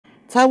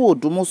Taiwo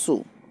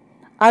Odumosu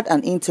had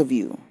an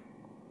interview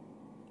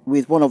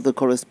with one of the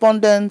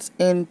correspondents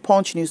in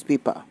Punch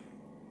newspaper,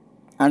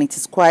 and it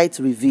is quite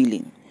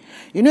revealing.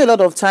 You know, a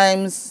lot of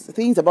times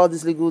things about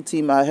this legal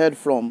team I heard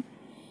from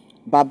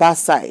Baba's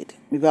side.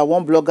 Maybe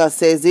one blogger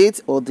says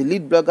it, or the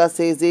lead blogger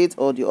says it,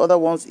 or the other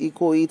ones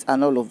echo it,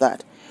 and all of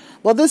that.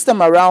 But this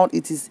time around,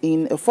 it is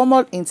in a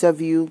formal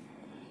interview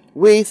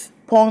with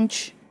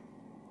Punch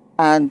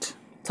and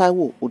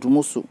Taiwo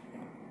Odumosu.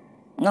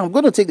 Now I'm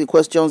going to take the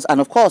questions and,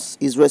 of course,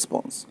 his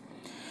response.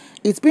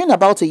 It's been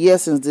about a year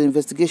since the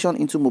investigation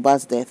into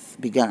Mohbad's death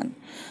began.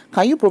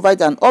 Can you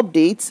provide an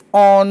update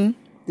on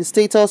the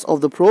status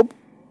of the probe?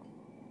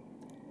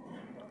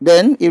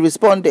 Then he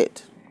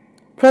responded,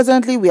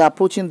 presently we are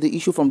approaching the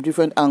issue from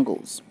different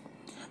angles.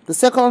 The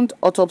second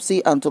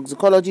autopsy and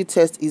toxicology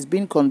test is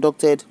being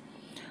conducted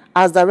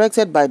as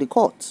directed by the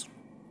court.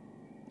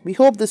 We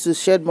hope this will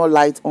shed more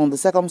light on the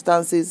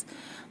circumstances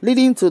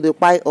leading to the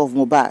death of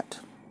Mohbad.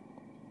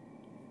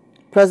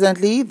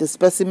 Presently, the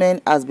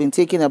specimen has been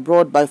taken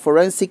abroad by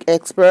forensic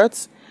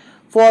experts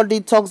for the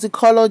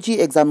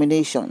toxicology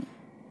examination.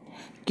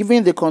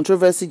 Given the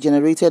controversy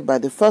generated by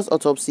the first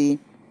autopsy,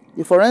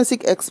 the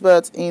forensic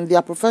experts, in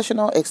their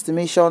professional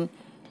estimation,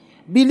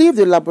 believe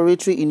the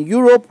laboratory in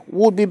Europe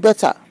would be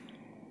better.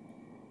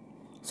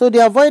 So they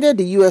avoided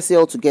the USA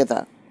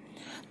altogether.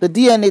 The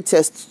DNA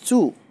test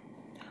too.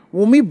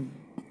 Wummi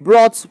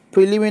brought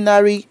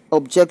preliminary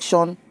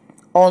objection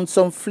on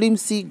some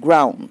flimsy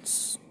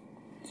grounds.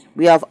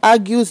 We have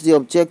argued the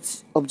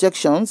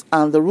objections,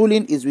 and the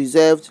ruling is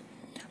reserved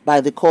by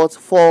the court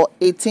for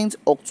 18th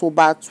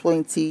October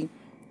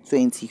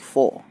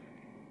 2024.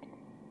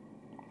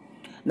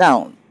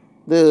 Now,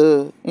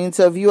 the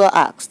interviewer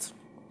asked,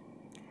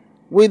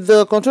 with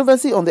the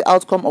controversy on the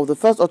outcome of the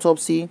first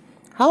autopsy,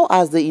 how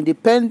has the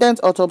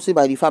independent autopsy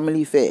by the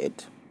family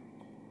fared?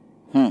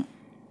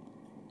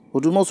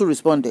 Odumosu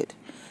responded,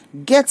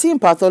 getting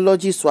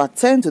pathologists to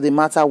attend to the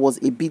matter was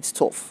a bit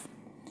tough.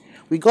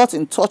 We got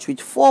in touch with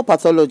 4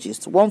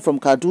 pathologists, one from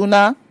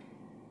Kaduna,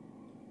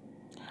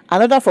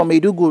 another from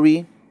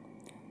Maiduguri,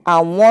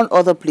 and one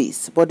other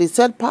place, but they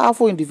said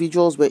powerful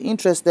individuals were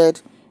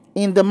interested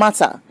in the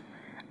matter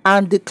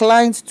and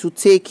declined to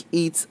take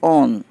it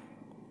on.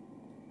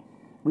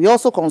 We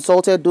also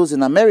consulted those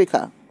in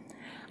America.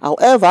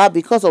 However,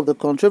 because of the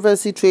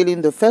controversy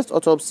trailing the first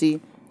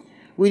autopsy,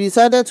 we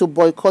decided to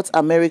boycott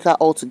America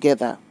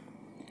altogether.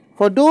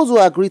 For those who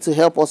agreed to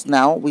help us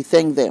now, we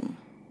thank them.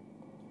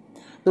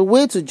 The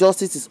way to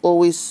justice is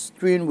always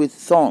strewn with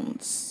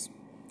thorns,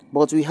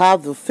 but we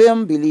have the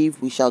firm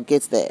belief we shall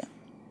get there.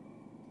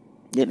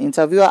 The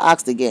interviewer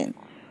asked again,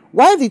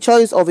 why the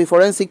choice of a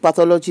forensic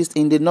pathologist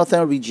in the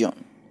northern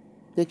region?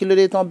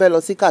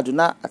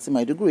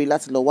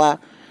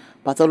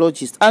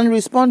 Pathologist, and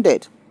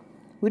responded,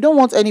 we don't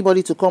want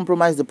anybody to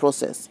compromise the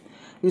process.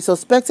 We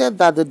suspected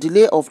that the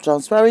delay of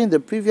transferring the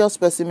previous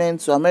specimen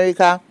to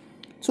America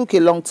took a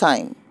long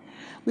time.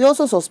 We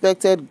also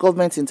suspected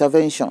government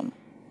intervention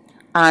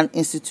and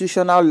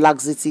institutional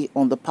laxity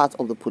on the part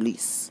of the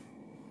police.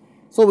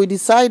 So we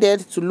decided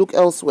to look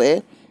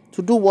elsewhere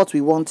to do what we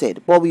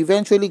wanted, but we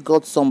eventually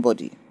got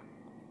somebody.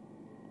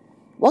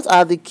 What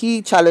are the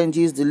key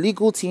challenges the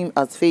legal team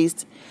has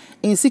faced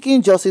in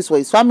seeking justice for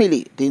his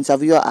family? The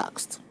interviewer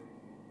asked.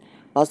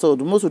 Pastor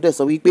Odumosu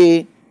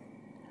said,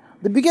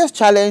 the biggest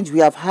challenge we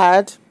have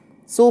had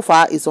so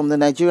far is from the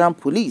Nigerian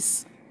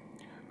police.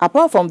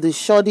 Apart from the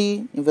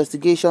shoddy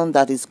investigation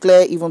that is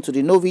clear even to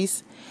the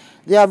novice,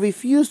 they have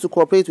refused to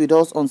cooperate with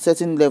us on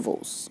certain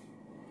levels.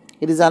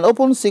 It is an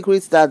open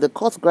secret that the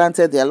court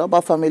granted the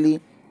Aloba family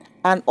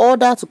an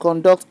order to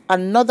conduct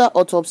another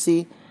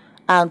autopsy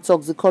and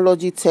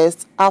toxicology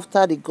test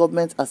after the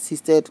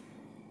government-assisted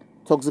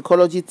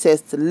toxicology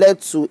test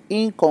led to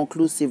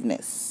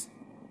inconclusiveness.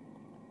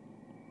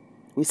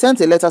 We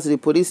sent a letter to the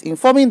police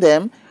informing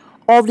them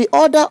of the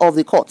order of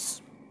the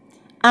courts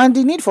and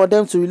the need for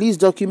them to release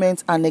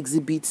documents and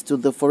exhibits to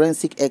the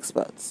forensic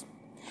experts.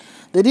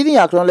 They didn't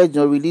acknowledge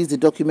nor release the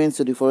documents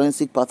to the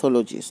forensic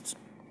pathologist.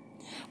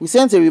 We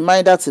sent a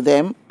reminder to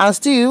them, and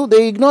still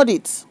they ignored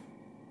it.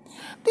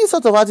 This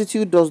sort of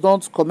attitude does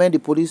not commend the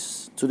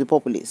police to the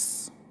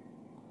populace.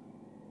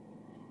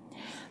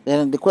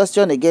 Then the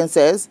question again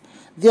says,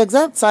 the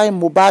exact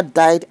time Mohbad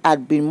died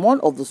had been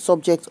one of the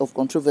subjects of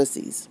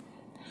controversies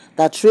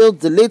that trailed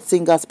the late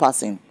singer's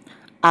passing.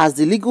 As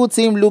the legal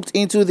team looked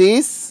into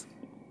this,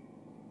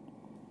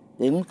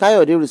 then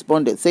Kayode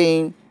responded,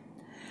 saying,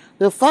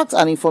 the facts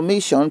and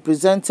information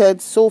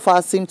presented so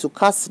far seem to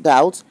cast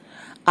doubt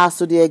as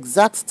to the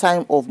exact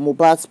time of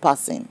Mohbad's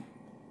passing.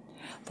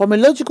 From a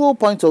logical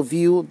point of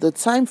view, the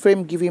time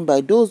frame given by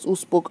those who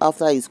spoke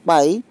after his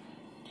death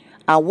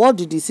and what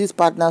the deceased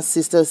partner's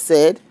sister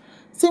said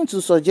seemed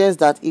to suggest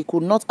that he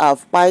could not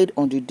have died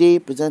on the day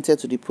presented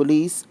to the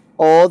police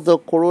or the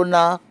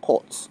coroner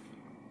court.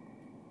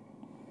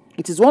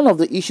 It is one of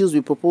the issues we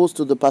propose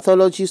to the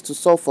pathologist to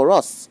solve for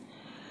us.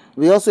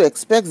 We also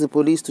expect the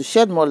police to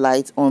shed more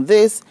light on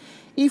this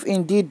if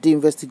indeed the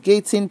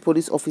investigating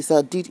police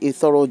officer did a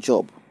thorough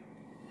job.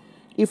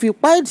 If he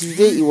died the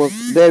day he was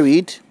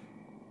buried,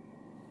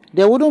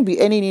 there wouldn't be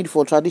any need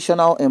for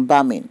traditional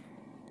embalming.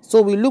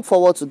 So we look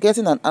forward to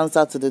getting an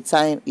answer to the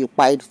time he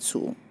died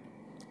too.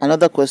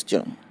 Another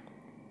question.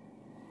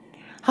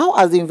 How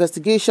has the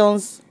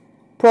investigation's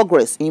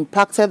progress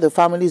impacted the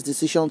family's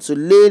decision to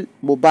lay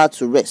Mohbad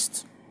to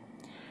rest?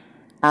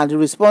 And he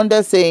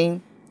responded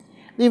saying,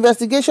 the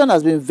investigation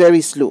has been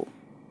very slow,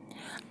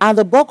 and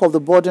the bulk of the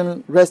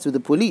burden rests with the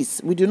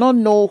police. We do not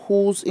know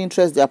whose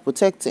interests they are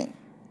protecting.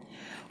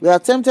 We are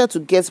tempted to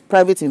get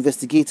private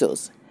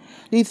investigators.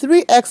 The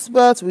 3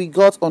 experts we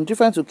got on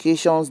different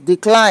occasions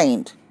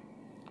declined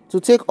to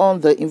take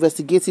on the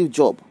investigative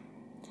job.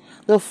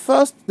 The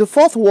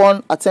fourth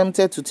one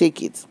attempted to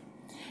take it.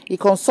 He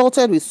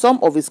consulted with some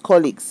of his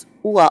colleagues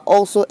who are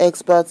also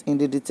experts in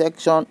the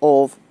detection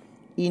of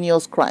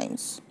heinous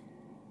crimes.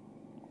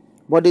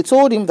 But they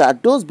told him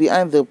that those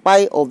behind the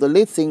pie of the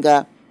late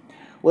singer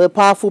were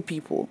powerful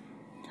people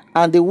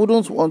and they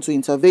wouldn't want to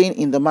intervene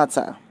in the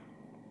matter.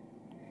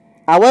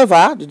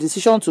 However, the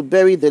decision to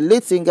bury the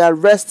late singer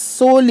rests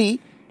solely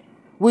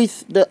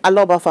with the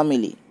Aloba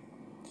family.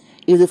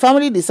 If the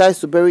family decides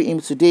to bury him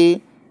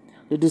today,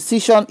 the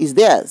decision is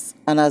theirs,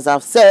 and as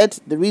I've said,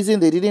 the reason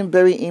they didn't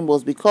bury him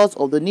was because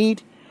of the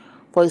need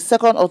for a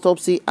second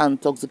autopsy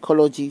and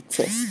toxicology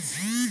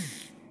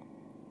tests.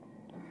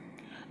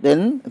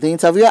 Then the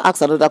interviewer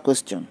asked another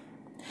question.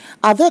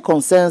 Are there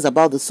concerns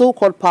about the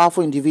so-called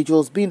powerful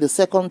individuals being the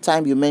second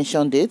time you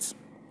mentioned it?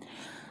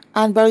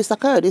 And Barrister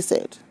Kayode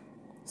said,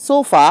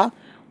 so far,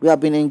 we have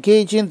been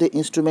engaging the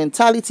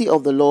instrumentality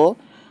of the law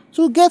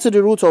to get to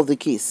the root of the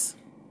case.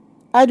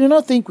 I do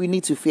not think we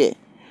need to fear.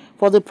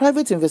 For the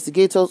private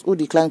investigators who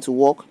decline to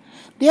work,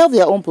 they have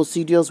their own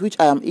procedures which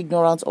I am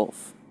ignorant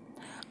of.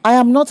 I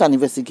am not an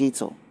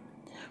investigator.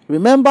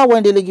 Remember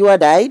when Delegiwa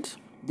died?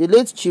 The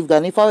late Chief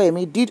Gani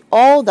Fawemi did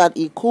all that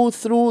he could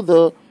through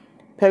the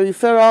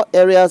peripheral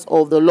areas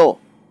of the law.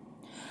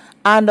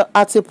 And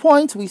at a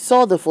point, we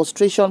saw the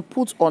frustration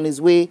put on his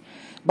way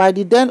by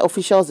the then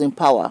officials in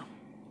power.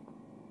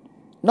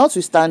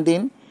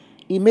 Notwithstanding,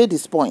 he made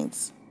his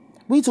points.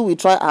 We too will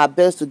try our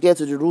best to get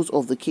to the root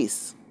of the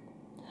case.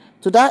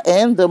 To that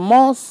end, the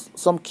more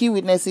some key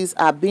witnesses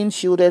are being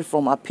shielded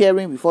from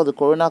appearing before the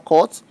coroner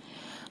court,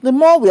 the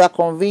more we are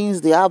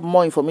convinced they have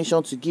more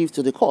information to give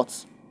to the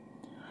court.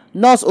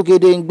 Nurse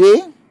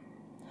Ogedengbe,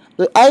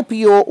 the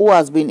IPO who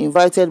has been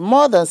invited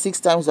more than 6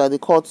 times by the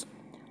court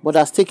but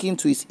has taken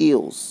to his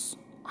heels.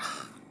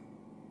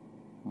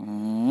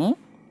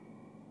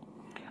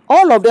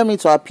 All of them need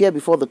to appear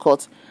before the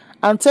court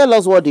and tell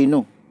us what they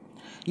know.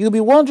 You'll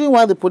be wondering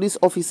why the police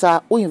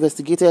officer who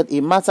investigated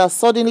a matter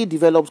suddenly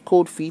developed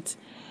cold feet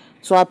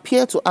to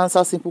appear to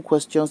answer simple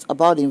questions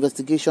about the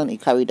investigation he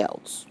carried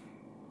out.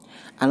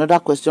 Another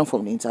question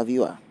from the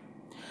interviewer.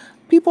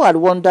 People had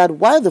wondered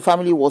why the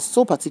family was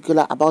so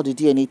particular about the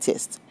DNA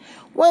test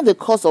when the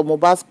cause of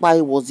Mohbad's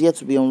death was yet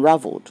to be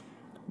unraveled.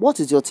 What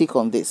is your take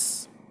on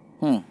this?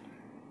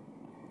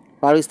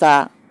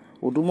 Barrister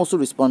Odumosu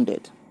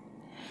responded,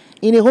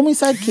 in a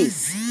homicide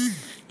case,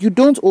 you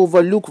don't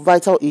overlook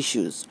vital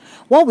issues.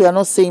 While we are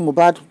not saying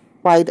Mohbad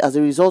died as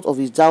a result of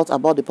his doubt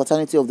about the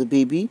paternity of the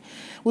baby,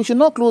 we should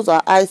not close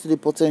our eyes to the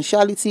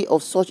potentiality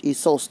of such a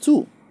source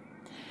too.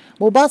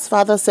 Mohbad's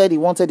father said he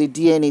wanted a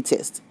DNA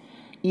test.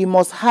 He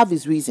must have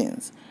his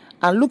reasons.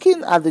 And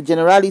looking at the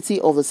generality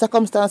of the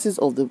circumstances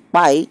of the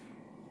death,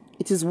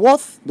 it is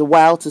worth the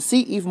while to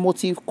see if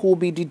motive could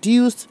be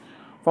deduced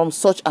from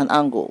such an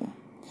angle.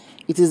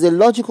 It is a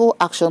logical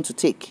action to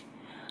take.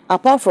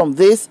 Apart from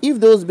this,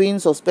 if those being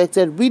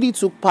suspected really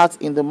took part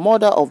in the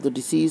murder of the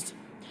deceased,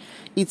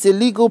 it's a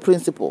legal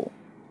principle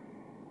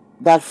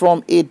that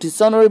from a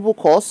dishonorable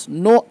cause,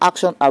 no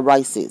action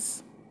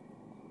arises.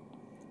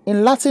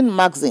 In Latin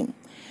maxim,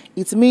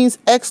 it means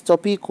ex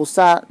topi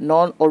causa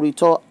non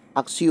oritur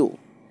actio.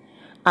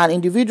 An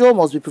individual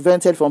must be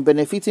prevented from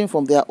benefiting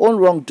from their own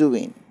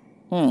wrongdoing.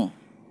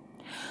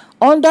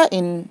 Under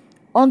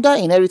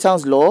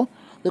inheritance law,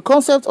 the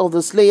concept of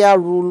the slayer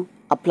rule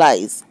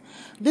applies.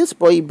 This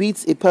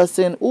prohibits a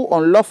person who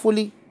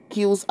unlawfully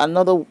kills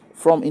another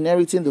from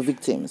inheriting the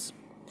victims.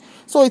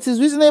 So it is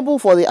reasonable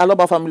for the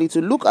Aloba family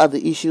to look at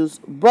the issues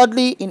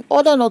broadly in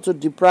order not to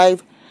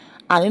deprive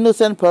an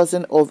innocent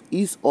person of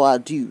his or her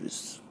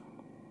dues.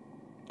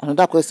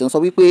 Another question. So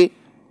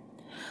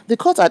the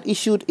court had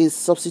issued a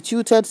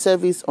substituted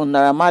service on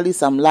Naramali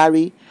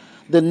Samlari,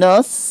 the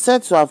nurse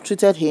said to have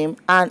treated him,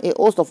 and a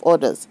host of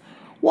others.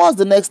 What's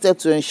the next step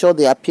to ensure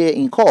they appear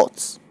in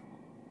court?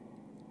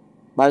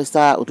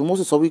 Barrister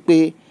Odumosu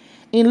Sowikpe,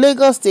 in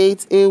Lagos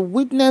State, a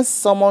witness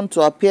summoned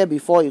to appear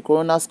before a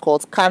coroner's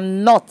court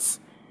cannot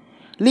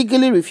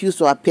legally refuse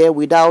to appear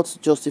without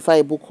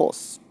justifiable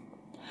cause.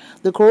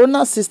 The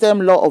Coroner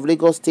System Law of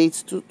Lagos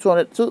State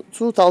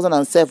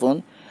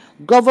 2007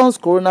 governs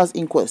coroner's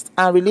inquest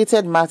and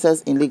related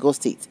matters in Lagos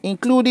State,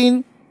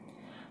 including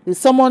the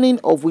summoning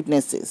of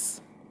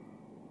witnesses.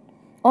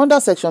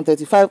 Under Section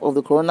 35 of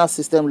the Coroner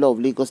System Law of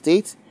Lagos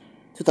State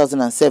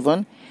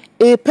 2007,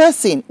 a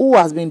person who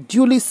has been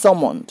duly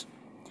summoned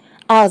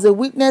as a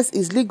witness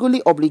is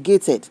legally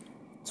obligated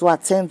to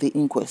attend the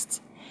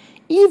inquest.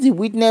 If the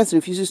witness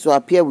refuses to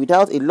appear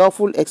without a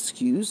lawful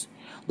excuse,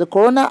 the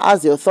coroner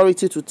has the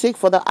authority to take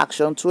further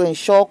action to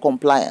ensure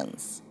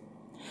compliance.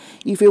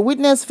 If a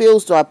witness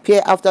fails to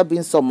appear after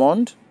being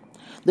summoned,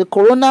 the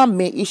coroner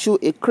may issue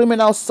a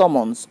criminal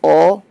summons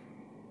or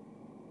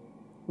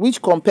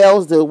which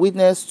compels the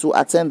witness to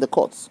attend the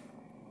court.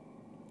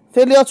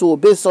 Failure to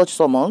obey such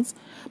summons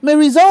may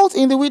result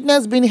in the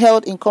witness being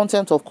held in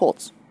contempt of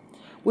court,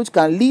 which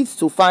can lead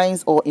to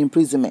fines or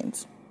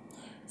imprisonment.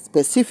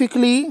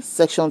 Specifically,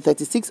 Section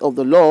 36 of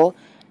the law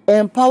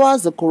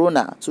empowers the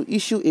coroner to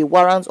issue a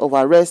warrant of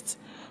arrest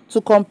to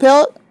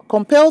compel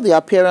the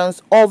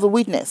appearance of the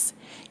witness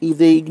if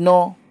they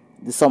ignore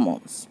the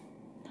summons.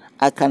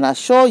 I can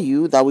assure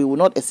you that we will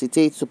not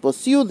hesitate to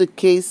pursue this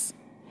case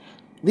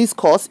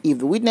if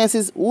the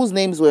witnesses whose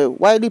names were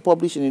widely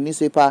published in the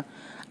newspaper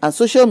and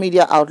social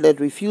media outlet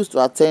refuse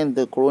to attend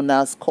the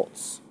coroner's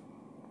courts.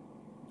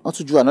 On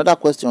to another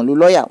question,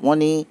 lawyer,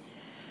 Wummi,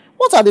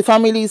 what are the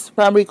family's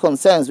primary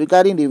concerns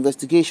regarding the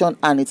investigation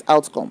and its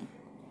outcome?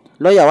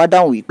 Lawyer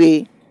Wadan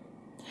Wipe,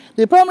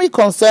 the primary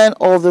concern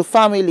of the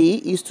family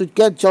is to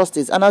get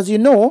justice, and as you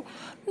know,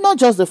 not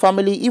just the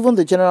family, even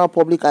the general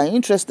public are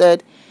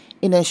interested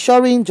in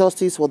ensuring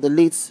justice for the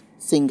late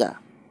singer.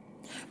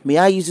 May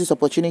I use this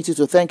opportunity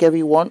to thank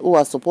everyone who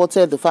has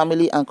supported the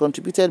family and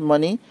contributed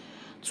money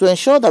to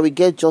ensure that we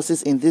get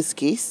justice in this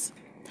case.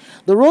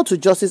 The road to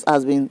justice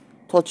has been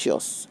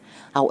tortuous.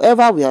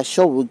 However, we are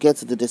sure we'll get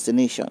to the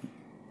destination.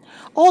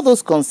 All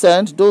those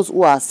concerned, those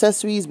who are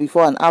accessories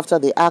before and after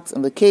the acts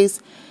in the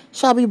case,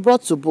 shall be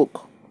brought to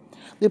book.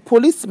 The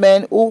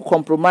policemen who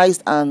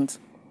compromised and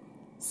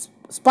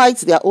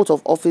spiked their oath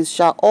of office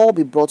shall all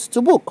be brought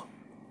to book.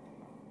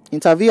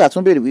 Interviewer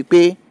Tunbere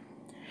Wipe,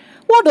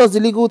 what does the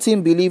legal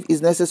team believe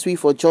is necessary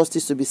for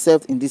justice to be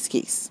served in this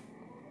case?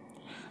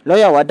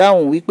 Lawyer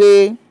Wadan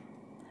Wipe,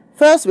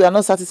 first, we are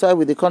not satisfied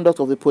with the conduct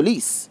of the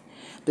police.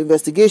 The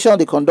investigation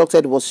they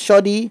conducted was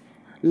shoddy,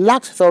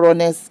 lacked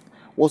thoroughness,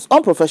 was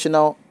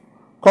unprofessional,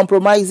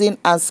 compromising,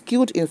 and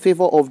skewed in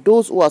favor of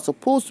those who are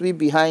supposed to be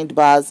behind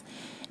bars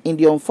in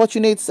the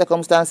unfortunate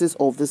circumstances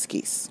of this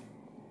case.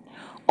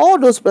 All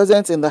those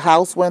present in the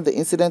house when the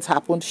incident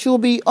happened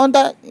should be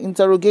under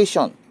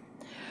interrogation.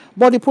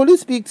 But the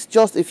police picked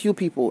just a few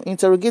people,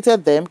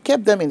 interrogated them,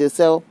 kept them in the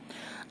cell,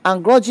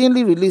 and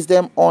grudgingly released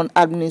them on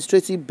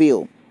administrative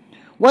bail,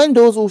 when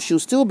those who should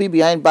still be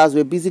behind bars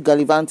were busy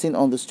gallivanting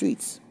on the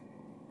streets.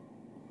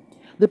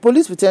 The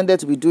police pretended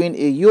to be doing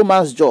a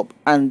yeoman's job,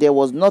 and there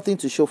was nothing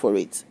to show for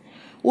it.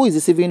 Who is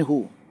deceiving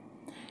who?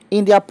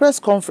 In their press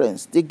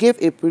conference, they gave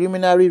a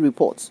preliminary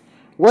report.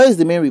 Where is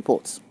the main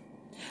report?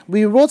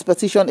 We wrote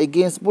petition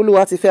against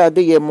Boluwatife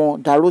Adeyemo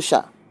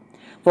Darosha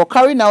for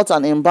carrying out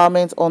an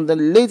embalmment on the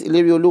late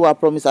Ilerioluwa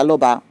Promise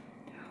Aloba.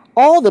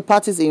 All the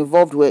parties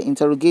involved were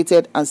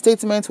interrogated and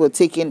statements were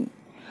taken.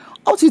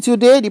 Up to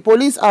today, the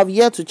police have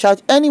yet to charge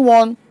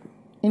anyone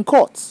in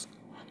court.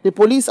 The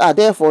police are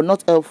therefore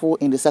not helpful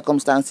in the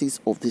circumstances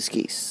of this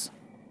case.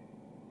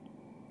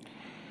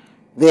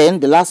 Then,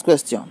 the last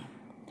question.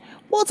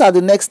 What are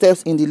the next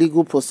steps in the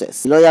legal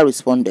process? The lawyer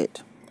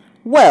responded,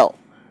 well,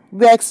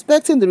 we are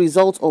expecting the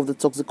results of the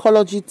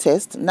toxicology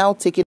test now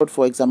taken out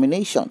for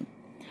examination.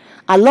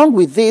 Along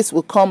with this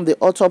will come the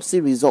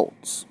autopsy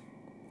results.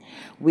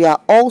 We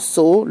are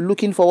also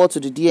looking forward to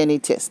the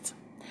DNA test.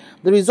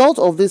 The result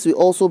of this will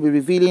also be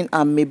revealing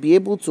and may be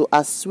able to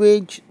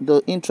assuage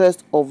the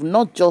interest of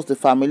not just the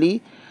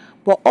family,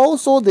 but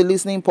also the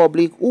listening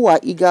public who are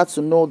eager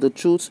to know the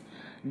truth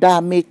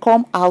that may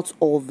come out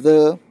of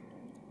the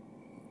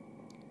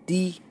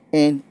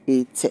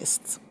DNA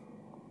test.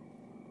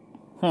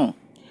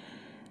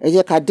 Ẹ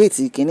jẹ́ ká date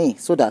ìkíní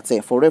so that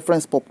for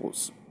reference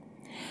purpose.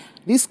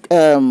 This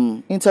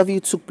interview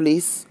took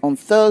place on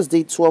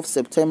Thursday, 12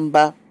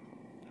 September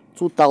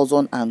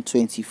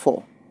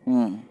 2024.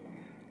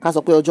 Ká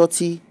sọ pé ọjọ́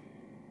tí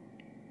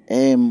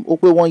ó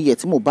pé 1 year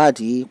tí Mohbad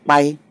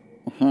páyé.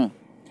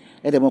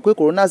 Ẹ dẹ̀ mọ̀ pé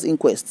coroner's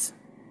inquest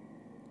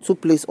took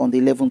place on the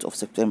 11th of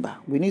September.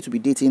 We need to be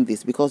dating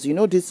this because you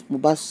know this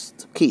Mohbad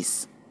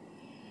case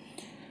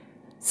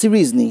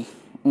series ni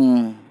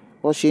wọ́n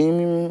ṣe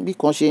ń bí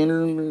kan ṣe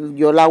ń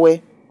yọ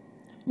láwẹ́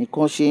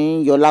nìkan ṣe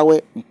ń yọ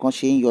láwẹ́ nìkan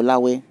ṣe ń yọ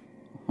láwẹ́.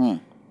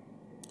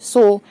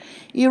 So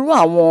irú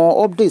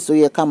àwọn updates tó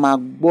yẹ ká máa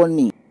gbọ́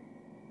ni.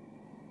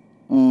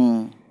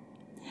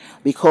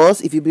 Because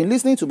if you've been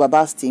listening to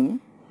Baba's team,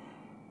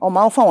 wọ́n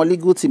máa ń fún àwọn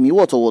legal team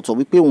wọ̀tọ̀wọ̀tọ̀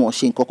wípé wọ́n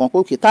ṣe nǹkan kan pé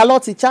okay ta ló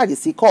ti charge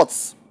sí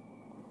courts.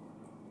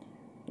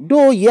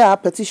 Though yeah,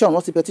 petition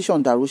was a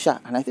petition Darusha,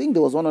 and I think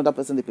there was one other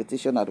person they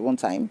petitioned at one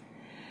time.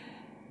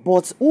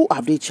 But who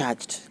have they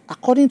charged?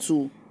 According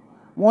to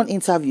one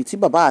interview tí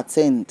Baba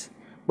attend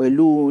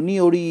pẹ̀lú ní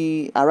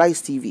orí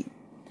Arise TV,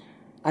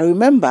 I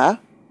remember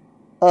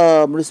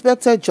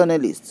respected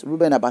journalist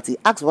Ruben Abati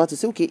asked Baba to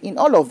say, okay, in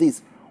all of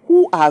this,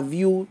 who have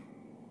you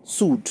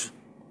sued?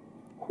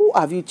 Who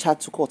have you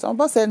charged to court? And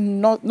Baba said,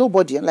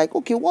 nobody. I'm like,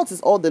 okay, what is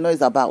all the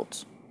noise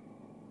about?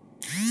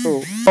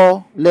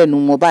 So, lẹ́nu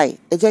mọ́ báyìí,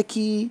 ẹ jẹ́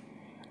kí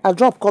I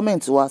drop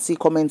comment wá sí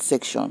comment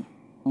section.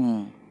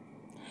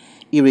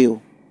 Ire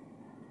o.